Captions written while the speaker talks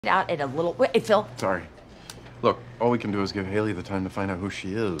out at a little... Wait, Phil. Sorry. Look, all we can do is give Haley the time to find out who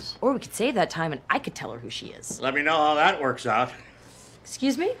she is. Or we could save that time and I could tell her who she is. Let me know how that works out.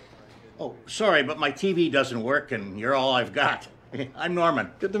 Excuse me? Oh, sorry, but my TV doesn't work and you're all I've got. I'm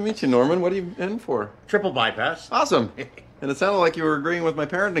Norman. Good to meet you, Norman. What are you in for? Triple bypass. Awesome. And it sounded like you were agreeing with my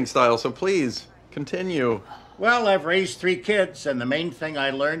parenting style, so please, continue. Well, I've raised 3 kids, and the main thing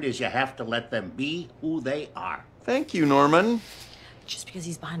I learned is you have to let them be who they are. Thank you, Norman. Just because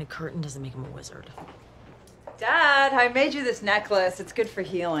he's behind a curtain doesn't make him a wizard. Dad, I made you this necklace. It's good for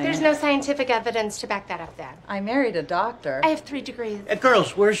healing. There's no scientific evidence to back that up, Dad. I married a doctor. I have 3 degrees.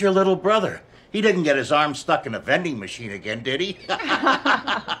 Girls, where's your little brother? He didn't get his arm stuck in a vending machine again, did he?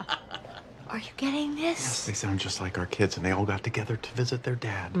 Are you getting this? Yes, they sound just like our kids, and they all got together to visit their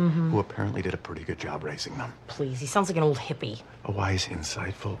dad, who apparently did a pretty good job raising them. Please, he sounds like an old hippie. A wise,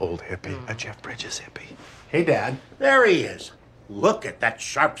 insightful old hippie. A Jeff Bridges hippie. Hey, Dad. There he is. Look at that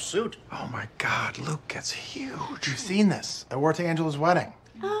sharp suit. Oh, my God. Luke gets huge. You've seen this. I wore it to Angela's wedding.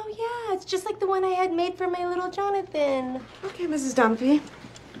 Oh, yeah. It's just like the one I had made for my little Jonathan. Okay, Mrs. Dunphy.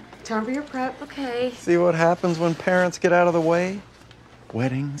 Time for your prep. Okay. See what happens when parents get out of the way?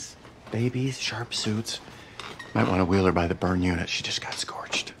 Weddings, babies, sharp suits. Might want to wheel her by the burn unit. She just got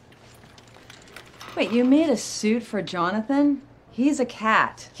scorched. Wait, you made a suit for Jonathan? He's a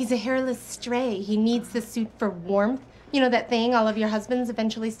cat. He's a hairless stray. He needs the suit for warmth. You know that thing all of your husbands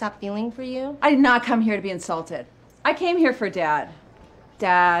eventually stop feeling for you? I did not come here to be insulted. I came here for Dad.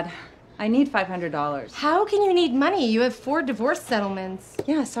 Dad, I need $500. How can you need money? You have 4 divorce settlements.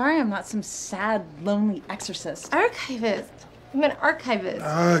 Yeah, sorry I'm not some sad, lonely exorcist. Archivist. I'm an archivist.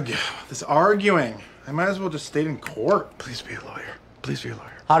 Ugh, this arguing. I might as well just stayed in court. Please be a lawyer. Please be a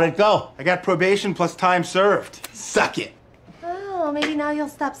lawyer. How'd it go? I got probation plus time served. Suck it. Oh, maybe now you'll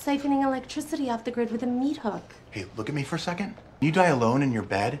stop siphoning electricity off the grid with a meat hook. Hey, look at me for a second. You die alone in your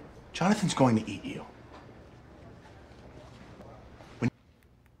bed, Jonathan's going to eat you.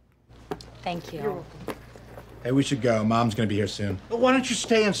 Thank you. Hey, we should go. Mom's gonna be here soon. Well, why don't you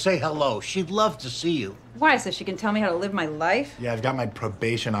stay and say hello? She'd love to see you. Why, so she can tell me how to live my life? Yeah, I've got my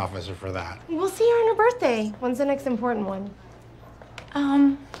probation officer for that. We'll see her on her birthday. When's the next important one?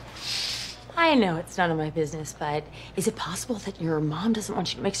 I know it's none of my business, but is it possible that your mom doesn't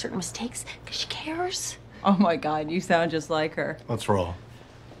want you to make certain mistakes because she cares? Oh my God, you sound just like her. Let's roll.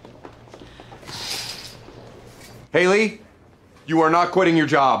 Haley, you are not quitting your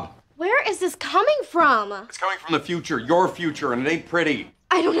job. Where is this coming from? It's coming from the future, your future, and it ain't pretty.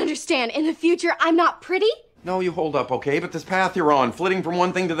 I don't understand. In the future, I'm not pretty? No, you hold up, okay? But this path you're on, flitting from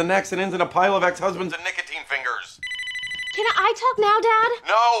one thing to the next, and ends in a pile of ex-husbands and nicotine fingers. Can I talk now, Dad?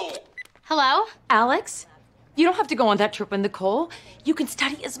 No! Hello? Alex, you don't have to go on that trip with Nicole. You can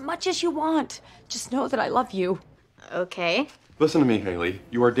study as much as you want. Just know that I love you. Okay. Listen to me, Haley.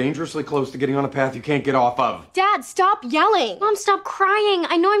 You are dangerously close to getting on a path you can't get off of. Dad, stop yelling. Mom, stop crying.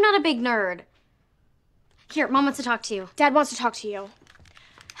 I know I'm not a big nerd. Here, Mom wants to talk to you. Dad wants to talk to you.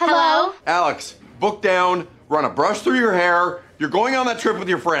 Hello? Alex, book down, run a brush through your hair. You're going on that trip with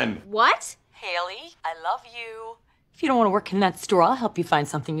your friend. What? Haley, I love you. If you don't want to work in that store, I'll help you find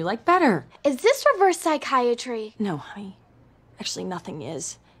something you like better. Is this reverse psychiatry? No, honey. Actually, nothing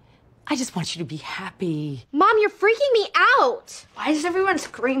is. I just want you to be happy. Mom, you're freaking me out. Why is everyone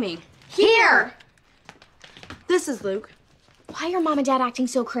screaming? Here. This is Luke. Why are Mom and Dad acting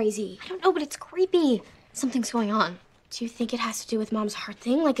so crazy? I don't know, but it's creepy. Something's going on. Do you think it has to do with Mom's heart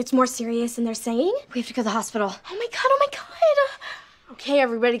thing? Like it's more serious than they're saying? We have to go to the hospital. Oh my God, oh my God. Okay,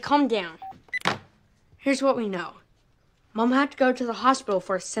 everybody, calm down. Here's what we know. Mom had to go to the hospital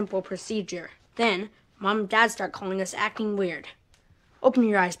for a simple procedure. Then, Mom and Dad start calling us acting weird. Open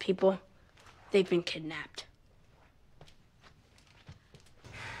your eyes, people. They've been kidnapped.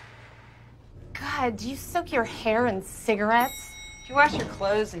 God, do you soak your hair in cigarettes? Do you wash your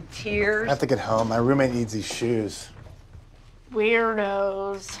clothes in tears? I have to get home. My roommate needs these shoes.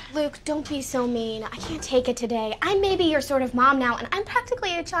 Weirdos. Luke, don't be so mean. I can't take it today. I may be your sort of mom now, and I'm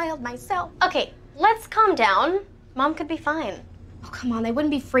practically a child myself. Okay, let's calm down. Mom could be fine. Oh, come on. They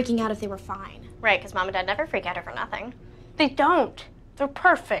wouldn't be freaking out if they were fine. Right, because Mom and Dad never freak out over nothing. They don't. They're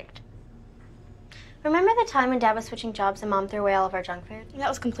perfect. Remember the time when Dad was switching jobs and Mom threw away all of our junk food? That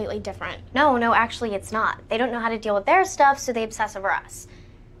was completely different. No, actually it's not. They don't know how to deal with their stuff, so they obsess over us.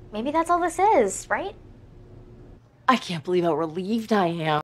 Maybe that's all this is, right? I can't believe how relieved I am.